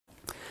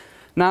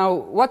Now,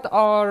 what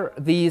are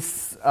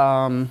these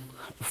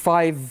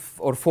 5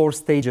 or 4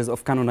 stages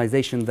of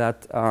canonization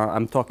that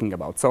I'm talking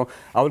about? So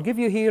I will give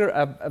you here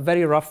a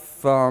very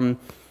rough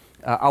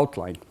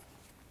outline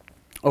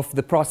of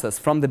the process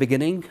from the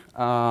beginning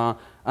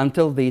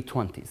until the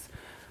 20s.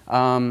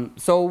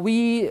 So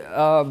we,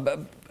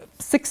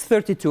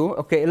 632,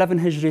 okay, 11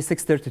 Hijri,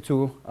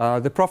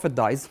 632, the Prophet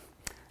dies.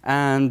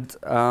 And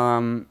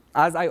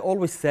as I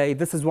always say,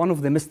 this is one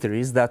of the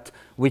mysteries that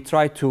we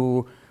try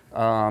to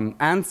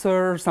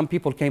answer. Some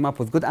people came up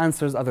with good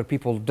answers, other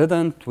people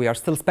didn't. We are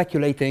still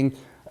speculating.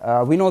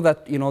 We know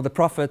that the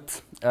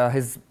Prophet,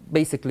 his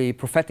basically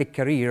prophetic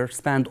career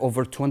spanned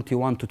over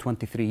 21 to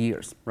 23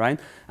 years, right?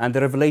 And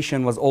the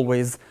revelation was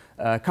always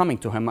coming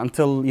to him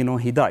until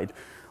he died.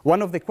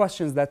 One of the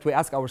questions that we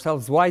ask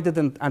ourselves, why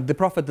didn't, and the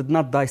Prophet did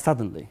not die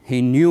suddenly.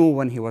 He knew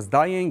when he was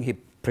dying, he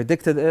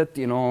predicted it,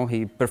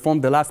 he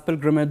performed the last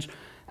pilgrimage,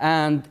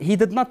 and he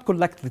did not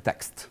collect the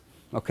text,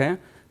 okay?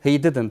 He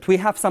didn't. We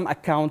have some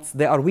accounts,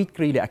 they are weak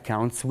really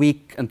accounts,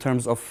 weak in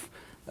terms of,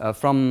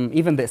 from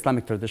even the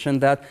Islamic tradition,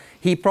 that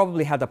he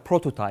probably had a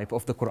prototype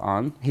of the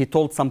Quran. He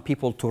told some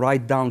people to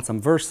write down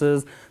some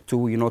verses,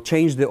 to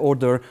change the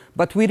order,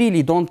 but we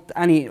really don't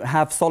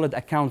have solid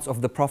accounts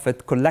of the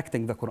Prophet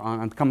collecting the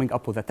Quran and coming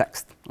up with a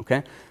text,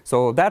 okay?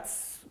 So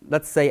that's,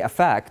 let's say, a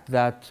fact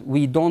that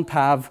we don't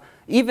have.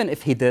 Even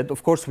if he did,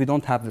 of course, we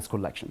don't have this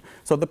collection.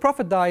 So the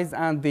Prophet dies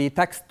and the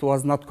text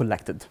was not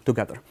collected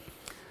together.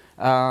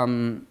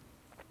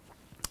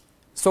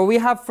 So we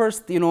have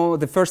first,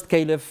 the first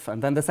caliph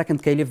and then the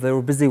second caliph. They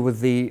were busy with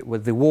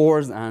the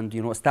wars and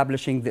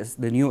establishing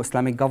the new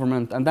Islamic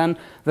government. And then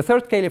the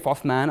third caliph,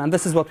 Uthman, and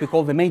this is what we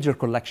call the major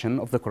collection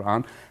of the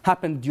Quran,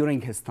 happened during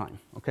his time.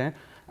 Okay,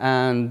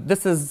 and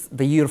this is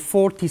the year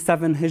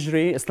 47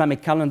 Hijri,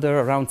 Islamic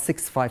calendar, around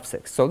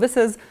 656. So this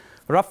is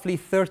roughly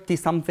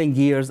 30-something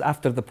years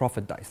after the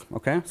Prophet dies.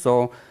 Okay,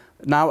 so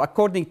now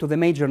according to the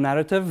major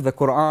narrative, the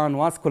Quran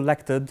was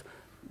collected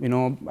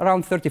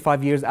around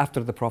 35 years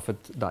after the Prophet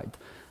died.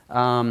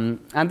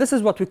 And this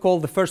is what we call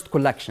the first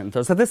collection.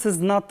 So this is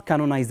not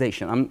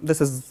canonization. This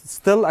is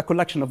still a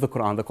collection of the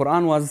Quran. The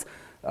Quran was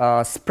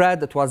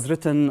spread, it was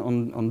written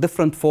on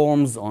different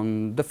forms,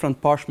 on different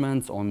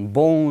parchments, on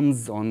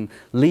bones, on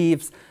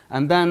leaves.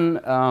 And then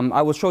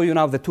I will show you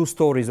now the 2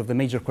 stories of the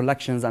major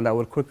collections, and I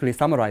will quickly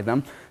summarize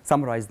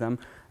them.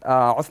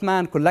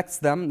 Uthman collects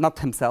them, not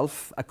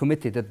himself, a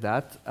committee did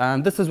that.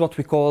 And this is what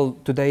we call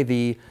today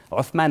the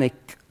Uthmanic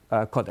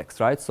Codex,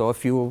 right? So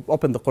if you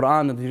open the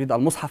Quran and you read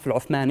Al-Mushaf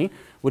al-Uthmani,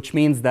 which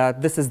means that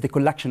this is the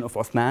collection of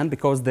Uthman,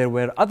 because there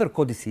were other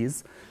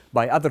codices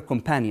by other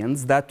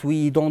companions that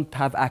we don't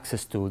have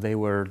access to. They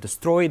were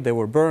destroyed, they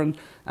were burned,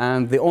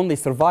 and the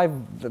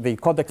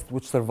codex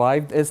which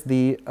survived is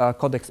the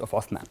Codex of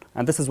Uthman.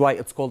 And this is why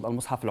it's called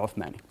Al-Mushaf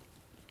al-Uthmani.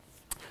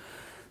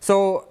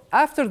 So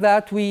after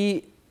that,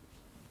 we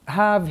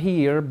have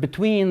here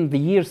between the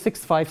year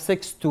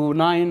 656 to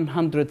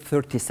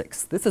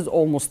 936. This is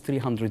almost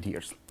 300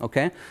 years,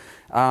 okay?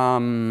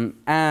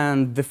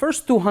 And the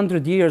first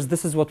 200 years,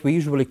 this is what we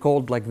usually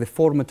call like the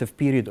formative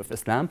period of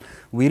Islam.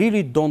 We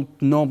really don't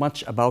know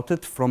much about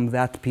it from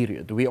that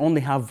period. We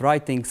only have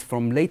writings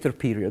from later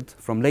period,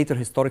 from later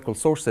historical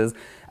sources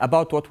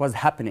about what was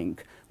happening.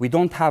 We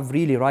don't have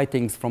really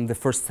writings from the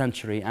 1st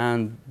century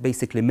and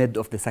basically mid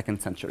of the 2nd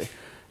century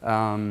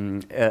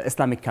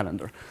Islamic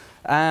calendar.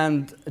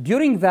 And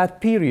during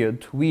that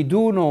period, we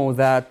do know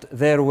that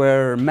there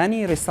were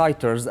many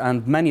reciters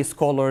and many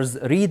scholars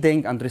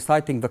reading and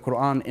reciting the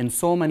Quran in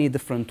so many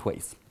different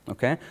ways,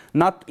 okay?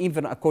 Not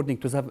even according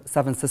to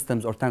 7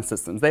 systems or 10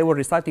 systems. They were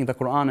reciting the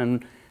Quran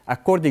and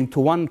according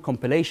to one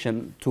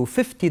compilation to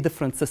 50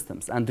 different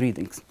systems and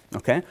readings,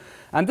 okay?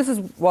 And this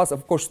was,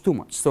 of course, too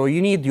much. So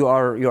you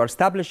are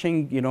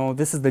establishing,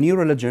 this is the new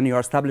religion, you are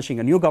establishing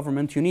a new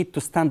government, you need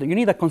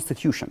a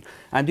constitution.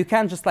 And you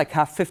can't just like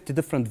have 50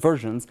 different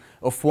versions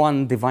of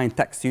one divine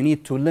text. You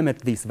need to limit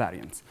these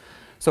variants.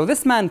 So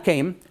this man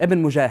came,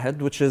 Ibn Mujahid,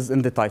 which is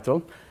in the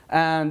title,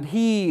 and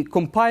he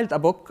compiled a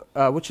book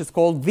which is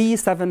called The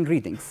 7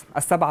 Readings,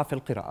 As-Sab'a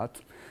fil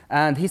Qira'at.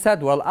 And he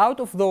said, well,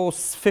 out of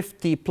those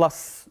 50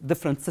 plus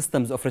different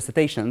systems of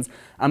recitations,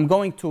 I'm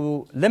going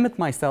to limit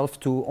myself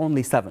to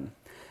only 7.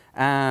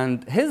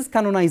 And his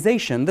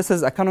canonization, this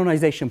is a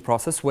canonization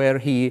process where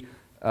he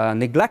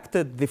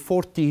neglected the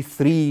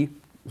 43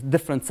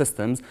 different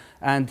systems,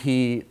 and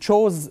he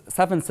chose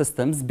 7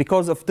 systems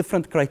because of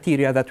different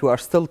criteria that we are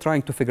still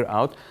trying to figure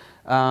out.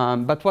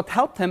 But what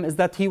helped him is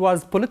that he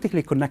was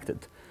politically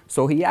connected.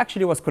 So he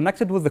actually was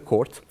connected with the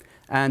court,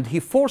 and he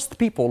forced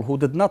people who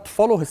did not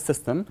follow his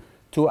system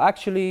to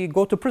actually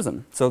go to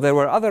prison. So there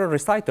were other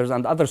reciters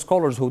and other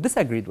scholars who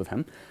disagreed with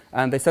him,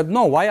 and they said,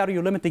 no, why are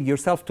you limiting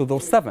yourself to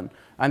those 7?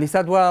 And he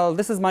said, well,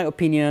 this is my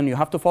opinion, you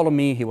have to follow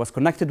me. He was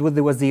connected with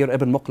the Wazir,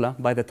 Ibn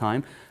Muqla, by the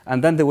time.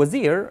 And then the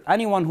Wazir,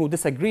 anyone who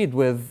disagreed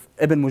with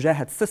Ibn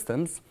Mujahid's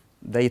systems,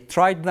 they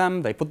tried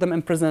them, they put them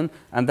in prison,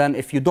 and then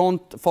if you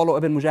don't follow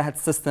Ibn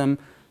Mujahid's system,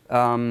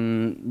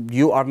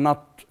 you are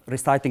not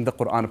reciting the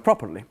Quran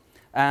properly.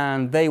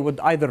 and they would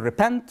either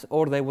repent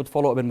or they would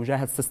follow Ibn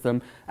Mujahid's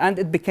system. And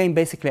it became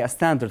basically a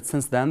standard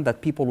since then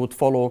that people would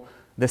follow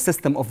the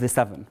system of the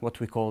 7, what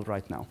we call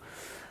right now.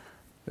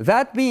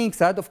 That being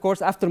said, of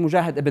course, after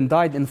Mujahid ibn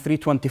died in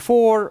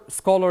 324,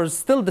 scholars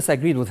still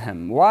disagreed with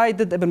him. Why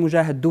did Ibn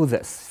Mujahid do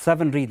this?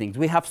 7 readings.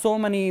 We have so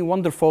many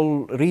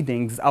wonderful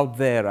readings out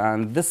there,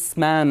 and this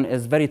man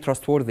is very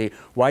trustworthy.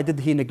 Why did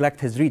he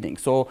neglect his reading?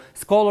 So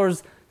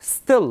scholars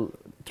still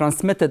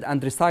transmitted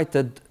and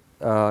recited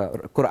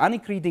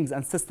Quranic readings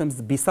and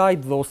systems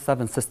beside those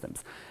 7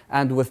 systems.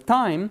 And with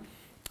time,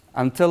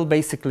 until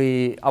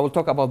basically, I will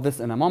talk about this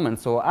in a moment.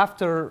 So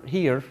after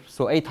here,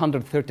 so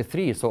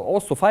 833, so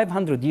also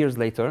 500 years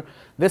later,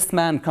 this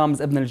man comes,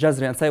 Ibn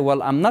al-Jazri, and say,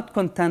 well, I'm not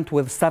content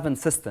with 7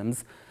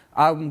 systems.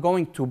 I'm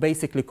going to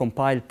basically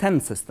compile 10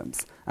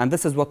 systems. And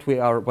this is what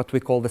we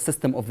call the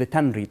system of the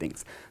 10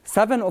 readings.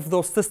 7 of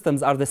those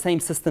systems are the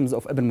same systems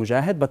of Ibn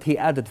Mujahid, but he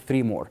added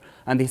 3 more.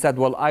 And he said,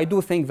 well, I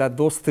do think that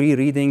those 3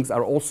 readings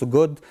are also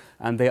good,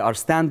 and they are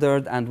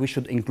standard, and we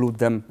should include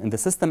them in the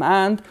system.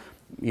 And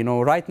you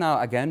know, right now,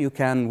 again,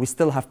 we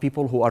still have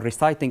people who are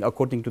reciting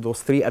according to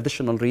those 3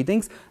 additional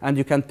readings, and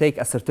you can take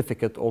a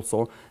certificate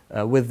also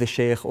with the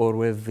sheikh or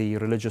with the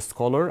religious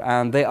scholar,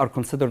 and they are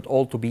considered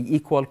all to be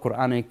equal,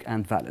 Quranic,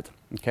 and valid.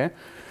 Okay?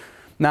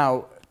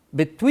 Now,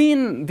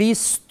 between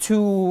these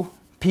 2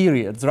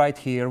 periods right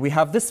here, we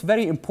have this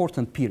very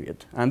important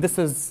period, and this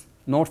is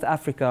North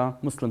Africa,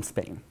 Muslim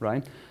Spain,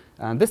 right?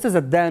 And this is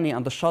Ad-Dani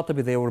and the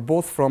Shatibi. They were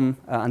both from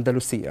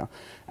Andalusia.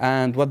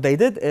 And what they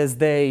did is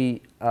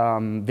the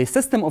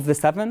system of the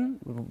 7,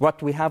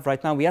 what we have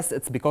right now, yes,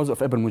 it's because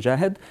of Ibn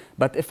Mujahid,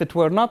 but if it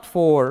were not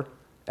for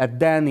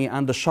Ad-Dani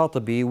and the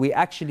Shatibi, we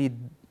actually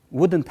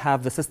wouldn't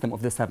have the system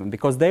of the 7,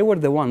 because they were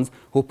the ones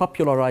who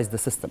popularized the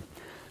system.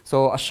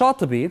 So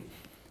Ash-Shatibi,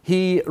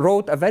 he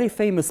wrote a very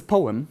famous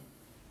poem,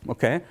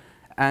 okay,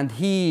 and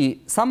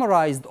he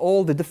summarized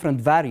all the different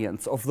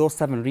variants of those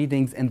 7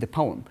 readings in the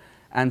poem.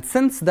 And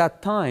since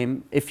that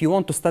time, if you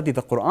want to study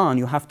the Quran,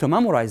 you have to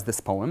memorize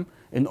this poem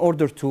in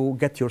order to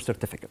get your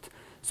certificate.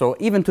 So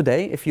even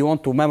today, if you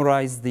want to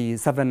memorize the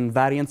 7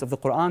 variants of the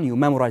Quran, you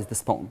memorize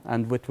this poem,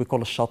 and what we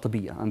call a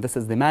Shatibiyya. And this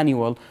is the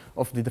manual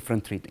of the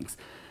different readings.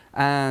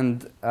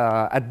 And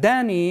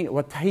Ad-Dani,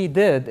 what he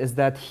did is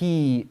that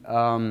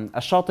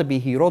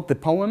Ash-Shatibi, he wrote the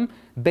poem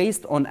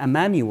based on a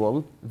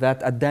manual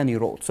that Ad-Dani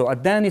wrote. So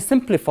Ad-Dani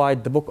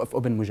simplified the book of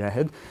Ibn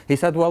Mujahid. He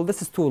said, well,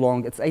 this is too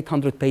long, it's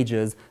 800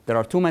 pages, there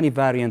are too many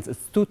variants,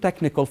 it's too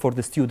technical for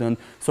the student,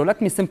 so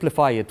let me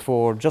simplify it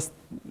for just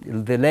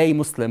the lay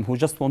Muslim who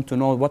just want to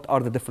know what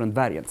are the different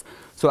variants.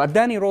 So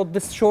Ad-Dani wrote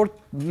this short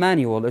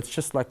manual, it's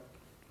just like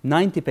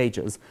 90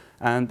 pages,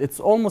 and it's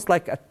almost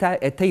like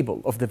a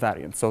table of the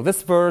variants. So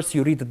this verse,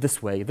 you read it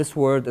this way. This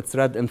word, it's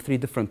read in 3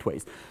 different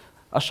ways.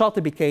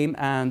 Ash-Shatibi came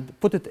and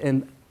put it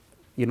in,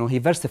 you know, he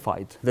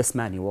versified this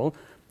manual,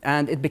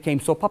 and it became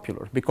so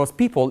popular because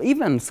people,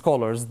 even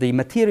scholars, the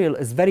material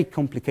is very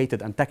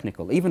complicated and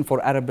technical, even for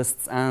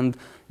Arabists and,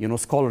 you know,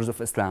 scholars of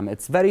Islam.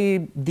 It's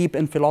very deep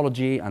in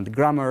philology and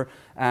grammar,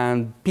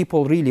 and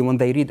people really, when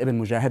they read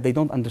Ibn Mujahid, they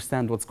don't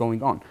understand what's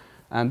going on.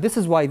 And this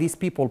is why these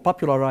people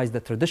popularized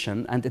the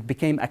tradition, and it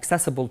became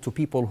accessible to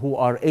people who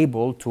are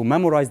able to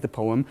memorize the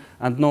poem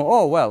and know,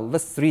 oh, well,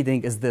 this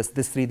reading is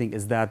this reading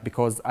is that,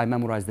 because I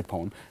memorized the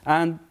poem.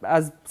 And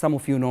as some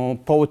of you know,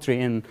 poetry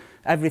in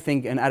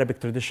everything in Arabic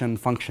tradition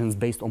functions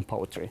based on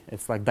poetry.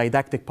 It's like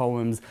didactic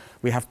poems.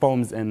 We have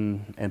poems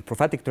in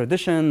prophetic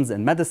traditions,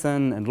 in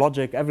medicine, in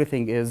logic.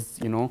 Everything is,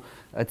 you know,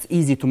 it's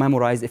easy to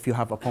memorize if you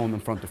have a poem in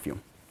front of you.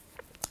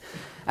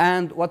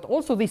 And what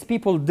also these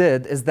people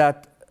did is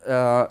that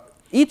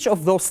each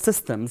of those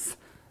systems,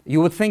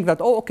 you would think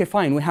that, oh, okay,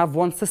 fine, we have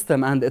one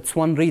system and it's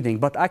one reading,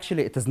 but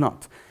actually it is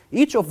not.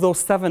 Each of those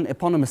 7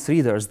 eponymous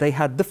readers, they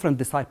had different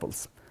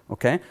disciples,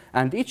 okay?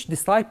 And each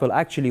disciple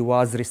actually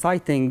was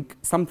reciting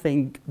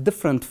something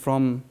different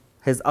from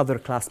his other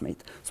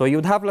classmate. So you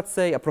would have, let's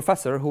say, a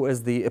professor who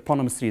is the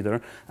eponymous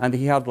reader, and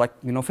he had, like,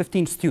 you know,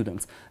 15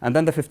 students. And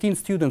then the 15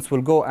 students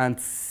will go and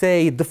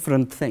say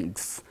different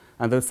things.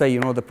 And they'll say, you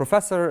know, the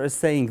professor is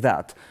saying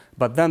that.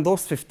 But then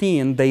those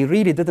 15, they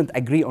really didn't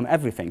agree on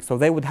everything. So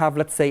they would have,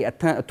 let's say, a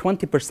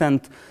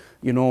 20%,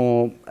 you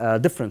know,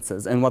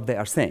 differences in what they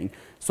are saying.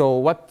 So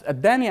what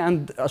Ad-Dani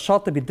and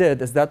Shatibi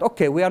did is that,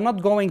 okay, we are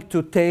not going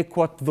to take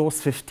what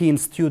those 15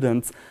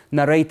 students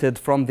narrated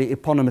from the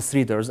eponymous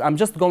readers. I'm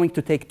just going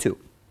to take 2.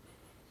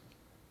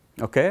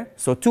 Okay,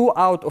 so 2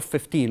 out of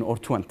 15 or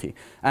 20.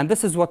 And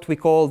this is what we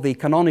call the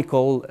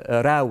canonical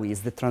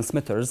rawis, the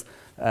transmitters,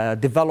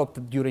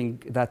 developed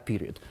during that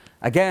period.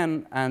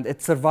 Again, and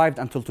it survived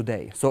until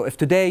today. So if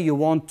today you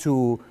want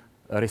to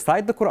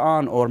recite the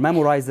Quran or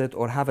memorize it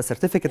or have a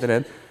certificate in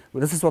it,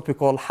 this is what we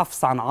call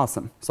Hafs an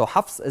Asim. So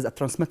Hafs is a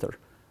transmitter,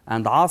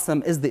 and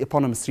Asim is the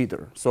eponymous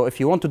reader. So if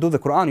you want to do the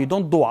Quran, you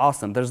don't do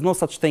Asim. There's no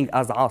such thing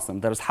as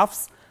Asim. There's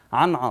Hafs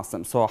عن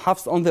عاصم. So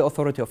Hafs on the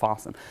authority of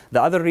Asim.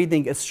 The other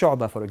reading is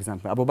Shu'ba, for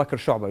example, Abu Bakr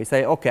Shu'ba. You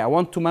say, okay, I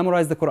want to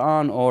memorize the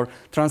Quran or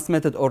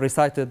transmit it or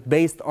recite it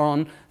based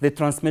on the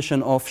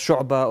transmission of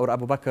Shu'ba or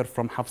Abu Bakr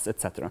from Hafs,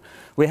 etc.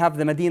 We have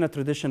the Medina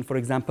tradition, for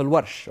example,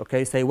 Warsh.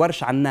 Okay, say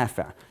Warsh an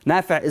Nafi'.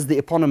 Nafi' is the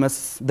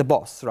eponymous, the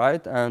boss,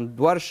 right? And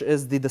Warsh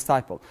is the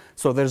disciple.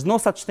 So there's no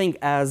such thing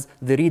as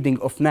the reading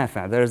of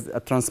Nafi'. There's a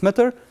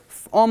transmitter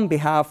on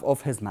behalf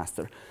of his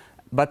master.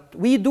 But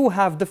we do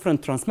have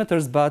different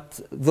transmitters, but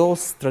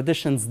those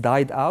traditions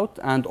died out,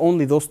 and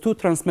only those two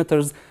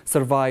transmitters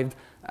survived.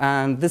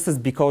 And this is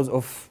because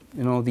of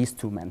these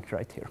two men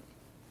right here,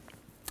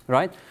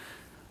 right?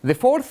 The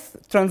fourth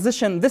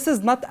transition, this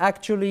is not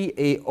actually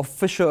an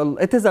official,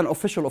 it is an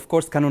official, of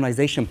course,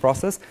 canonization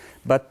process,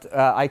 but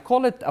I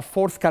call it a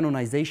fourth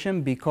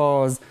canonization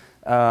because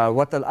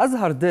what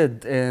Al-Azhar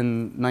did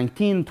in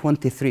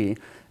 1923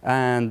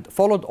 and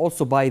followed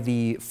also by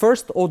the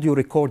first audio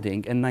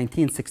recording in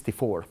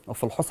 1964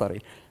 of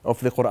Al-Husari of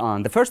the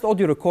Quran. The first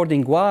audio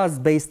recording was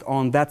based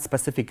on that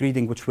specific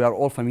reading, which we are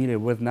all familiar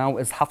with now,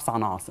 is Hafs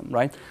an Asim,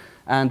 right?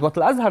 And what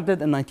Al-Azhar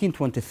did in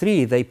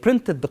 1923, they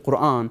printed the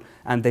Quran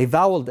and they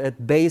voweled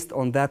it based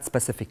on that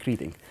specific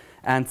reading.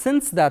 And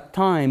since that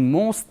time,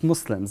 most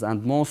Muslims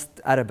and most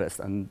Arabists,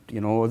 and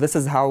this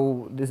is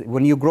how,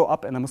 when you grow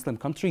up in a Muslim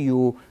country,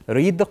 you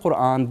read the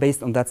Quran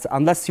based on that,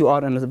 unless you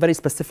are in very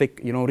specific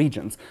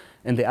regions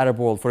in the Arab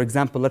world. For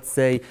example, let's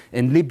say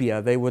in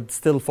Libya, they would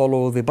still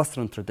follow the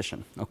Basran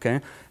tradition, okay?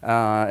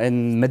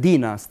 In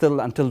Medina, still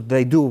until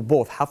they do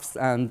both Hafs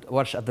and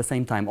Warsh at the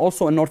same time.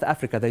 Also in North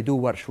Africa, they do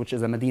Warsh, which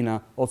is a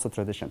Medina also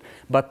tradition.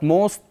 But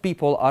most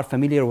people are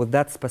familiar with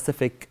that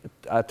specific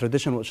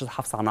tradition, which is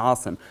Hafs an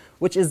Asim,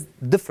 which is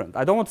different.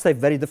 I don't want to say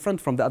very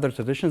different from the other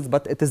traditions,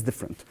 but it is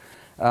different.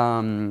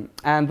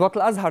 And what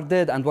Al-Azhar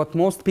did and what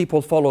most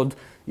people followed,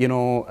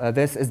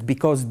 this is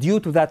because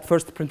due to that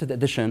first printed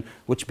edition,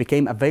 which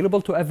became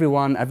available to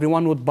everyone,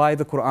 everyone would buy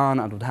the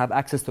Quran and would have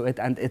access to it,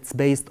 and it's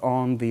based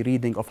on the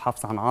reading of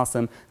Hafs an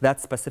Asim,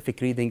 that specific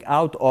reading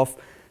out of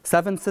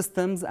 7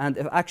 systems. And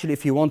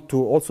if you want to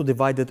also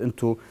divide it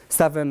into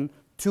 7,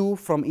 2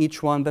 from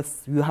each one,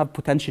 you have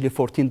potentially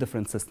 14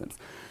 different systems.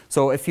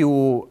 So if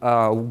you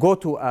go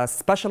to a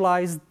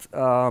specialized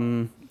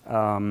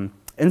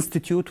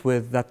institute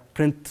with that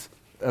print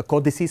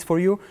codices for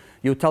you,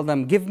 you tell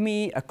them, give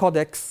me a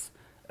codex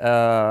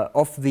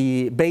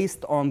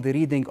based on the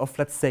reading of,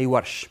 let's say,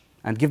 Warsh,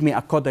 and give me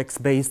a codex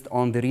based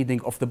on the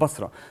reading of the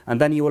Basra.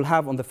 And then you will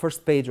have on the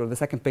first page or the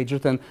second page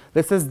written,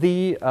 this is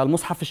the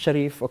Al-Mushaf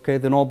al-Sharif, okay,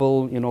 the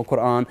noble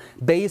Quran,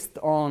 based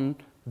on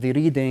the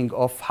reading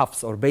of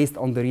Hafs or based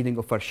on the reading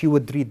of Warsh. You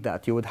would read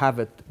that. You would have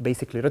it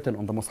basically written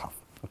on the Mus'haf,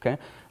 okay?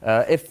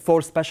 If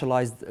for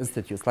specialized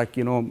institutes, like,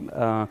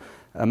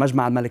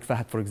 Majma' al-Malik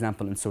Fahd, for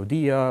example, in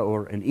Saudi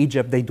or in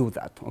Egypt, they do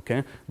that,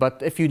 okay?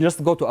 But if you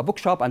just go to a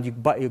bookshop and you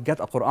get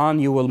a Quran,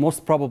 you will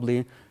most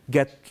probably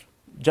get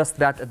just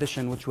that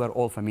edition, which we are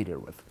all familiar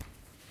with.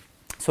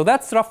 So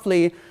that's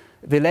roughly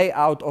the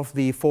layout of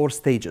the 4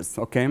 stages,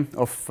 okay,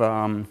 of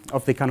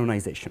the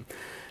canonization.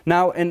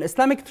 Now, in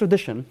Islamic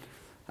tradition,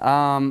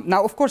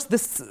 now, of course,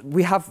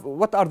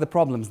 what are the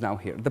problems now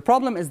here? The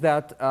problem is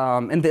that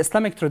in the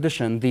Islamic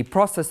tradition, the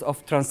process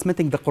of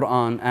transmitting the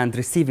Quran and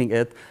receiving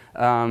it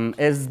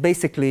is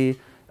basically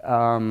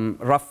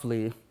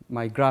roughly,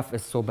 my graph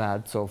is so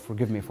bad, so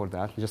forgive me for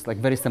that, just like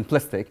very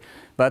simplistic.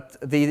 But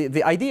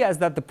the idea is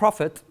that the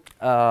Prophet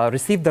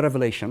received the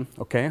revelation,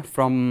 okay,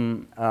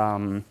 from,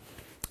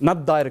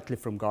 not directly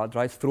from God,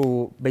 right,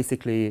 through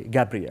basically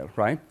Gabriel,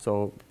 right?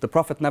 So the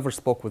Prophet never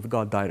spoke with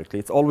God directly.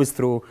 It's always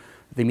through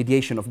the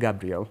mediation of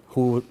Gabriel,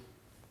 who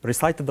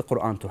recited the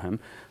Quran to him,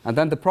 and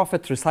then the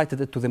Prophet recited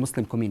it to the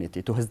Muslim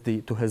community, to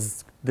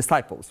his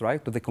disciples,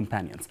 right, to the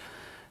companions.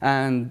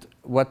 And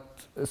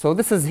so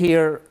this is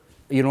here,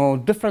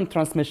 different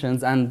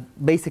transmissions, and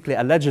basically,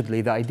 allegedly,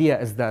 the idea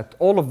is that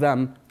all of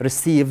them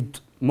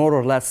received more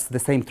or less the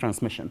same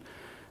transmission.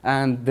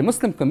 And the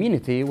Muslim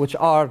community, which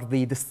are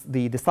the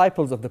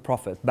disciples of the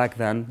Prophet back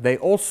then, they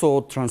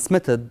also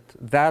transmitted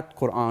that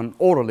Quran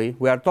orally.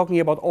 We are talking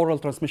about oral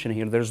transmission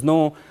here. There's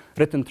no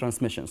written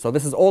transmission. So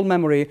this is all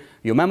memory.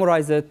 You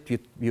memorize it,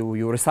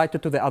 you recite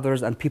it to the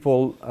others, and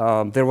people,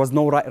 there was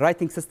no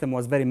writing system,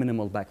 was very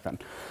minimal back then.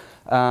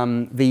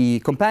 The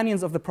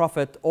companions of the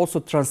Prophet also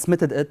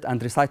transmitted it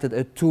and recited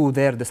it to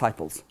their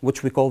disciples,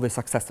 which we call the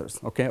successors,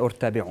 okay, or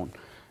tabi'un.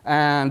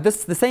 And the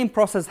same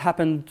process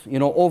happened,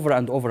 over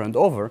and over and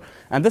over.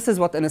 And this is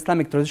what in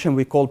Islamic tradition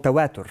we call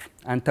tawatur.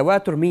 And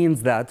tawatur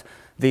means that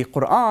the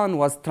Quran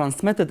was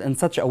transmitted in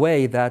such a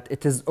way that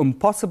it is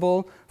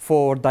impossible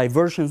for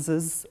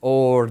divergences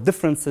or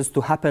differences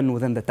to happen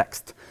within the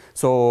text.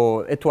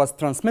 So it was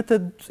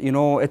transmitted,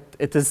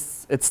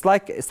 it's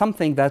like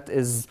something that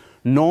is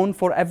known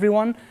for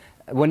everyone.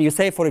 When you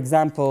say, for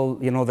example,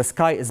 the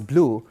sky is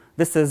blue,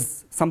 this is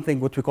something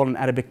what we call in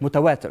Arabic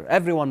mutawatir.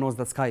 Everyone knows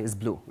the sky is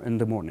blue in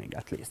the morning,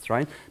 at least,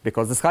 right?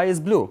 Because the sky is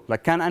blue.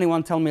 Like, can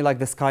anyone tell me like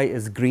the sky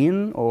is green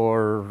or,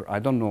 I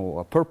don't know,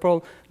 purple?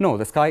 No,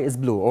 the sky is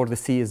blue, or the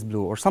sea is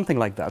blue, or something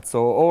like that. So,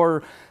 or,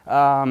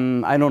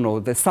 I don't know,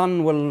 the sun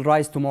will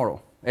rise tomorrow.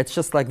 It's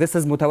just like, this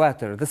is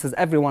mutawatir. This is,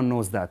 everyone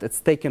knows that. It's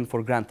taken for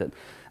granted.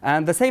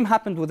 And the same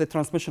happened with the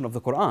transmission of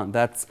the Quran.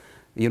 That's,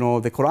 you know,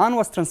 the Quran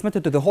was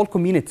transmitted to the whole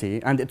community,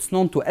 and it's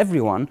known to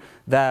everyone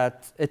that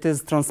it is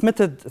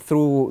transmitted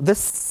through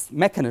this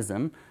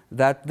mechanism,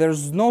 that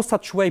there's no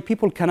such way.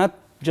 People cannot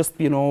just,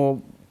 you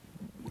know,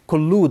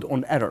 collude on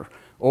error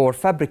or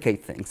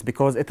fabricate things,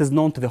 because it is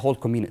known to the whole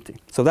community.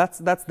 So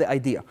that's the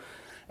idea.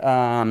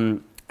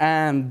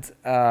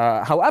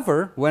 However,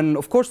 when,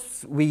 of course,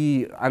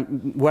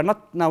 we're not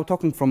now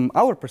talking from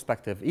our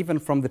perspective, even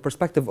from the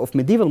perspective of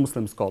medieval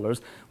Muslim scholars,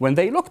 when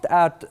they looked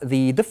at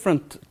the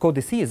different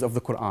codices of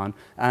the Quran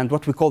and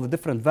what we call the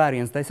different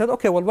variants, they said,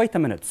 okay, well, wait a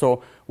minute.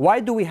 So why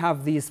do we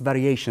have these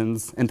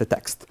variations in the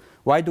text?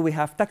 Why do we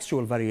have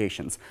textual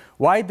variations?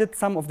 Why did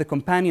some of the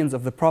companions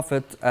of the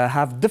Prophet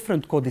have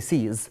different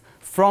codices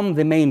from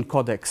the main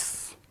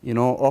codex, you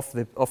know, of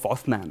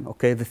Uthman,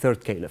 okay, the third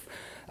caliph?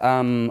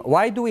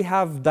 Why do we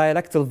have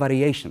dialectal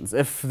variations?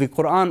 If the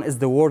Quran is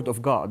the word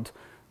of God,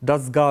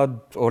 does God,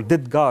 or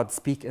did God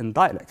speak in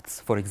dialects,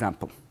 for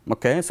example?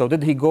 Okay, so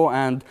did he go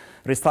and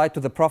recite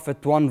to the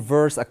Prophet one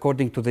verse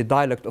according to the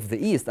dialect of the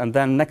East, and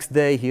then next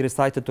day he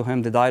recited to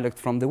him the dialect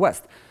from the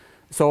West?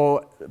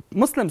 So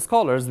Muslim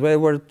scholars, they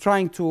were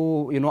trying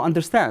to, you know,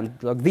 understand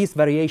like, these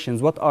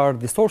variations. What are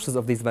the sources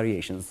of these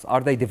variations? Are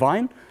they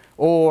divine?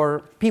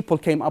 Or people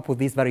came up with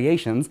these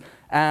variations,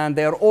 and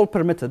they are all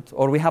permitted,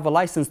 or we have a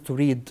license to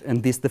read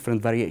in these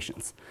different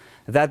variations.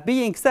 That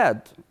being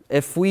said,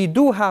 if we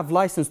do have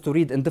license to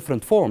read in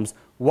different forms,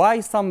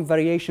 why some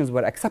variations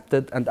were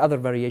accepted and other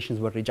variations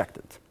were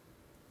rejected,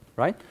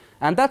 right?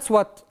 And that's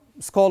what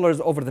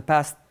scholars over the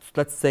past,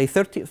 let's say,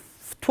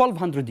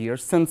 1,200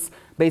 years, since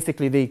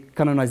basically the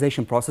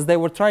canonization process, they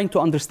were trying to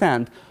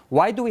understand,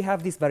 why do we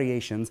have these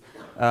variations?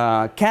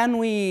 Can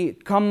we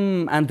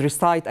come and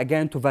recite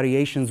again to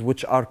variations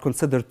which are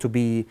considered to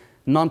be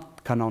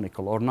not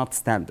canonical or not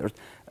standard?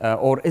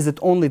 Or is it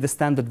only the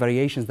standard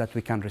variations that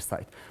we can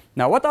recite?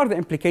 Now, what are the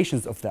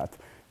implications of that?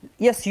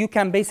 Yes, you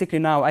can basically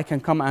now, I can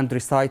come and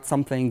recite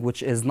something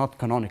which is not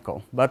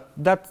canonical, but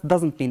that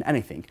doesn't mean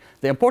anything.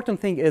 The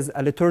important thing is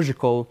a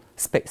liturgical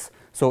space.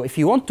 So if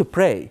you want to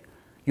pray,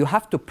 you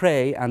have to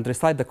pray and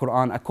recite the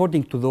Quran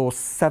according to those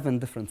 7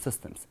 different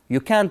systems.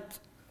 You can't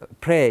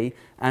pray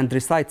and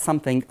recite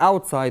something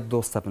outside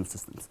those 7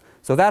 systems.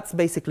 So that's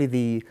basically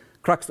the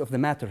crux of the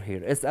matter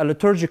here. It's a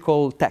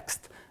liturgical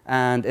text,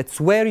 and it's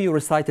where you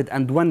recite it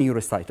and when you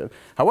recite it.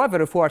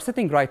 However, if we are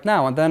sitting right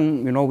now and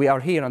then, you know, we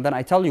are here and then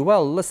I tell you,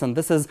 well, listen,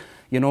 this is,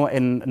 you know,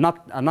 in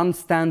not a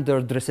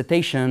non-standard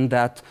recitation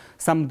that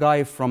some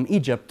guy from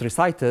Egypt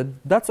recited,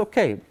 that's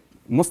okay.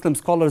 Muslim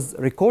scholars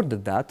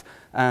recorded that,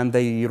 and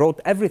they wrote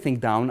everything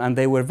down, and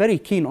they were very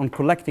keen on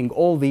collecting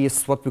all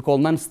these what we call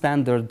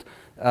non-standard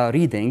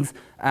readings,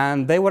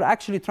 and they were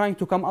actually trying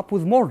to come up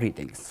with more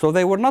readings. So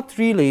they were not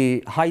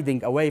really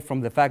hiding away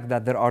from the fact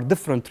that there are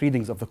different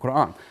readings of the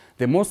Quran.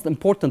 The most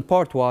important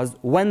part was,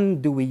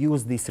 when do we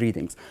use these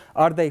readings?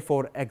 Are they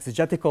for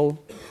exegetical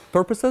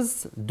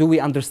purposes? Do we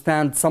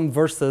understand some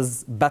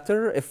verses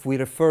better if we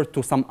refer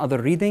to some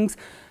other readings?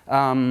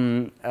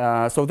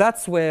 So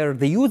that's where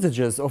the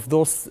usages of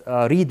those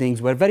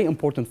readings were very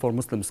important for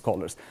Muslim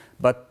scholars.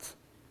 But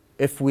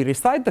if we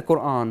recite the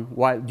Quran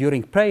while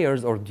during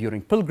prayers or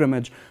during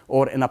pilgrimage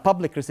or in a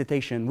public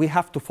recitation, we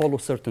have to follow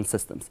certain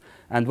systems.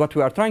 And what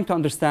we are trying to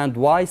understand,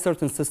 why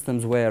certain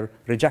systems were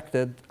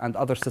rejected and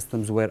other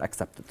systems were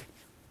accepted.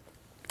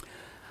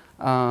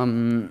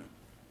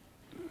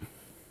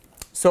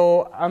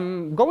 So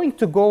I'm going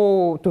to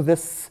go to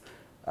this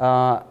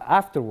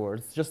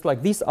afterwards. Just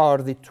like these are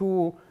the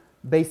two,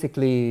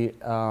 basically,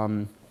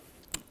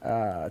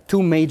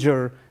 two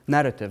major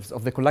narratives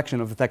of the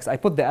collection of the text. I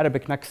put the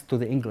Arabic next to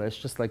the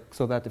English, just like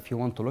so that if you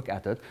want to look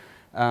at it.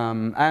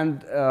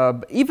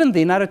 Even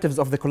the narratives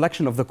of the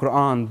collection of the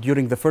Quran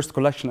during the first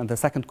collection and the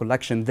second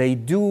collection, they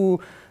do,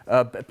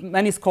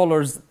 many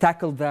scholars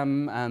tackled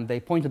them and they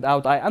pointed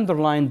out, I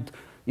underlined,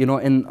 you know,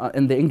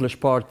 in the English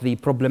part, the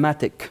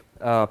problematic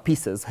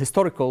pieces,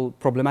 historical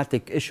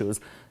problematic issues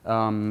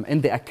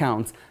in the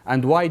accounts,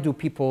 and why do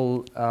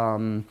people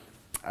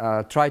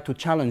try to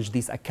challenge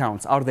these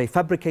accounts? Are they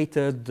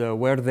fabricated?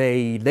 Were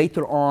they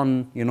later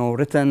on, you know,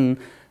 written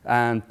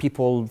and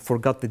people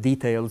forgot the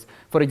details?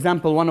 For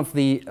example, one of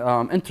the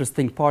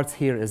interesting parts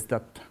here is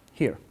that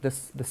here,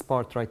 this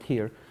part right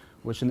here,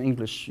 which in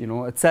English, you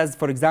know, it says,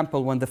 for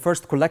example, when the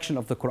first collection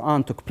of the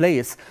Quran took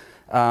place,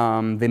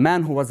 the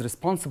man who was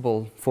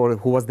responsible for,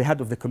 who was the head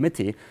of the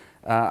committee,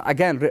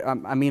 again,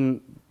 I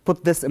mean,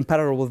 put this in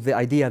parallel with the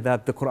idea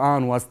that the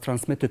Quran was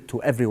transmitted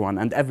to everyone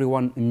and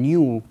everyone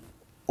knew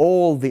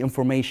all the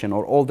information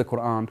or all the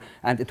Quran,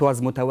 and it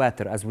was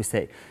mutawatir, as we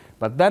say.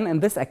 But then in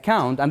this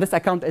account, and this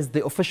account is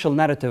the official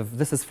narrative,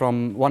 this is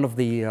from one of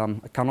the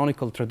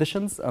canonical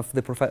traditions of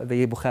the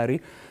Bukhari.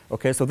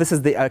 Okay, so this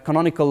is the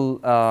canonical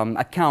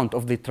account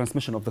of the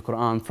transmission of the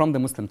Quran from the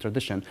Muslim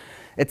tradition.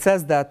 It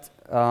says that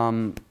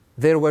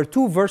there were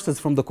 2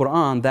 verses from the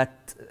Quran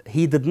that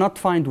he did not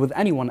find with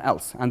anyone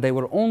else, and they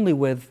were only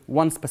with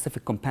one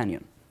specific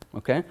companion.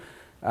 Okay,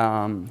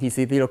 he's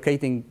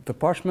relocating the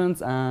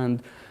parchments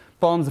and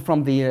poems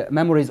from the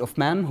memories of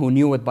men who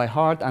knew it by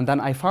heart. And then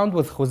I found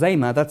with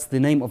Khuzaymah, that's the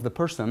name of the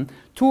person,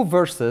 2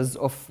 verses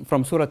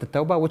from Surah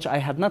At-Tawbah, which I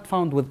had not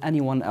found with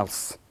anyone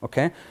else.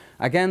 Okay?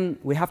 Again,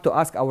 we have to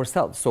ask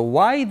ourselves, so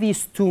why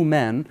these 2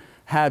 men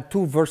had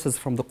 2 verses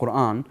from the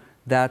Quran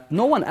that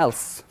no one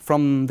else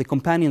from the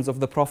companions of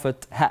the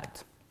Prophet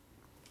had?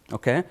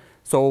 Okay?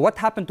 So what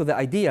happened to the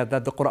idea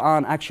that the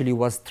Quran actually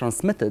was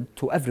transmitted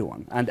to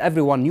everyone, and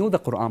everyone knew the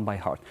Quran by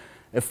heart?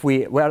 If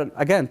we are,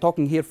 again,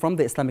 talking here from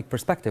the Islamic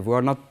perspective, we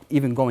are not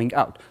even going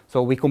out.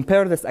 So we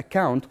compare this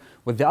account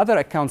with the other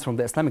accounts from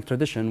the Islamic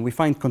tradition, we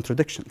find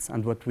contradictions.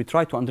 And what we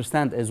try to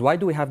understand is, why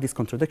do we have these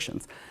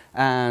contradictions?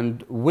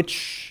 And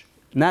which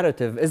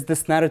narrative, is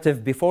this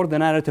narrative before the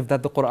narrative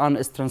that the Quran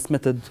is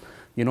transmitted,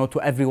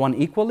 to everyone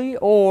equally,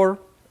 or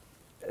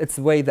it's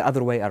way the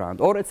other way around,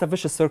 or it's a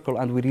vicious circle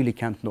and we really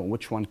can't know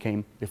which one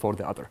came before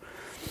the other.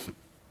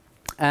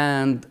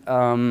 And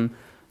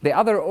the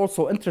other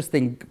also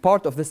interesting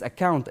part of this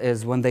account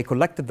is when they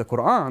collected the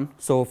Quran.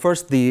 So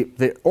first,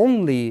 the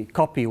only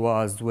copy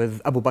was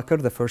with Abu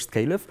Bakr, the first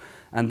caliph,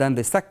 and then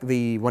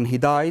when he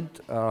died,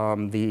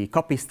 the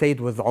copy stayed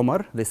with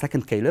Umar, the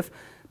second caliph.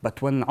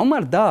 But when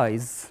Umar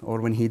dies, or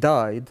when he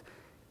died,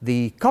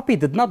 the copy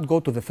did not go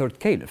to the third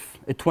caliph.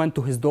 It went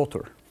to his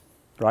daughter,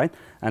 right?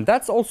 And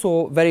that's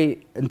also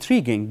very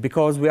intriguing,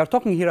 because we are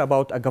talking here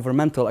about a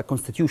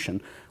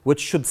constitution,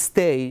 which should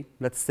stay,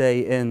 let's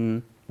say,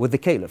 with the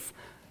caliph.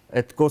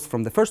 It goes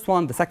from the first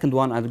one, the second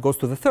one, and it goes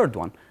to the third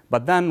one.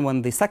 But then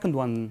when the second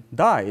one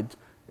died,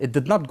 it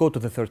did not go to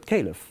the third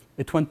caliph.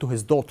 It went to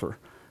his daughter,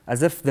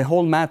 as if the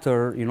whole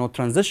matter,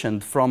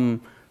 transitioned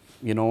from,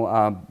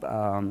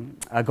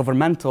 a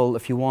governmental,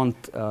 if you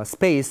want,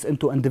 space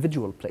into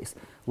individual place.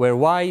 Where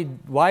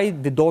why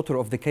the daughter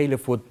of the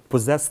caliph would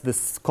possess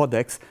this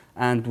codex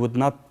and would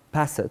not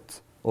pass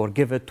it or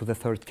give it to the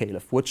third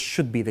caliph, which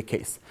should be the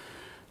case.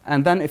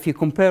 And then if you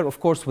compare, of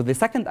course, with the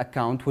second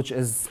account, which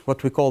is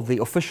what we call the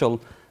official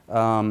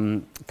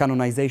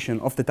canonization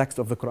of the text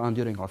of the Quran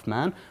during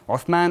Uthman,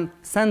 Uthman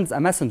sends a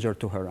messenger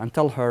to her and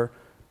tell her,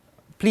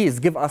 please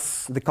give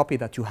us the copy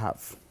that you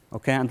have,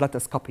 okay, and let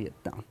us copy it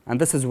down.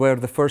 And this is where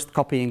the first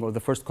copying or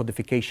the first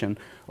codification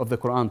of the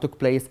Quran took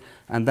place.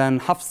 And then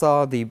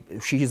Hafsa,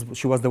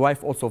 she was the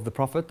wife also of the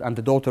Prophet and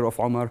the daughter of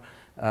Umar.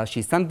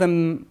 She sent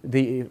them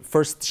the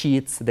first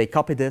sheets, they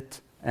copied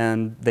it,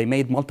 and they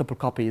made multiple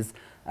copies.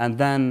 And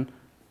then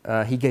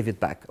he gave it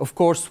back. Of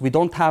course, we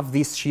don't have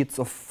these sheets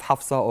of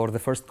Hafsa or the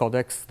first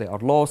codex. They are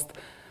lost,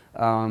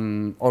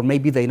 or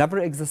maybe they never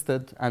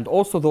existed. And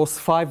also those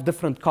 5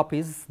 different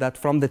copies that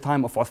from the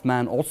time of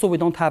Uthman, also we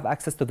don't have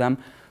access to them.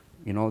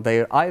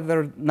 They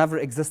either never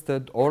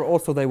existed or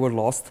also they were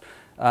lost.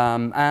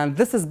 And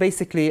this is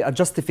basically a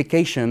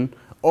justification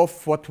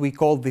of what we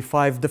call the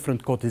 5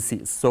 different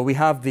codices. So we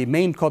have the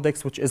main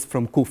codex, which is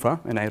from Kufa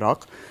in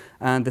Iraq.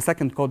 And the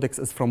second codex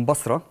is from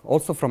Basra,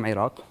 also from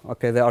Iraq.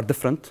 Okay, they are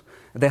different.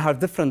 They have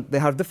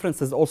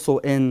differences also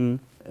in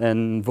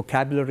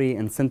vocabulary,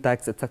 in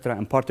syntax, etc.,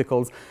 and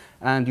particles.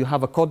 And you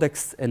have a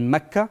codex in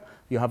Mecca.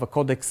 You have a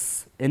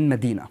codex in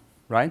Medina,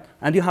 right?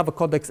 And you have a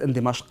codex in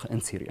Damascus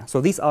in Syria. So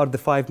these are the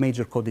 5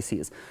 major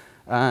codices.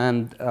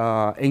 And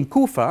in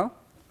Kufa,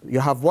 you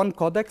have 1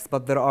 codex,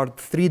 but there are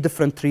 3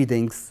 different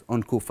readings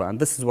on Kufa. And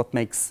this is what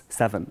makes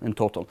 7 in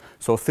total.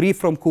 So 3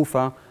 from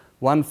Kufa,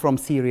 1 from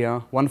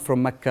Syria, 1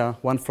 from Mecca,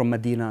 1 from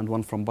Medina, and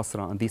 1 from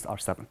Basra, and these are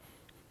 7.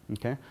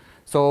 Okay?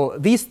 So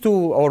these 2,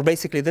 or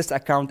basically this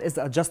account, is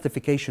a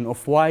justification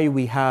of why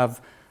we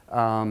have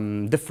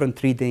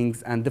different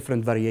readings and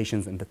different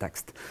variations in the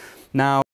text. Now,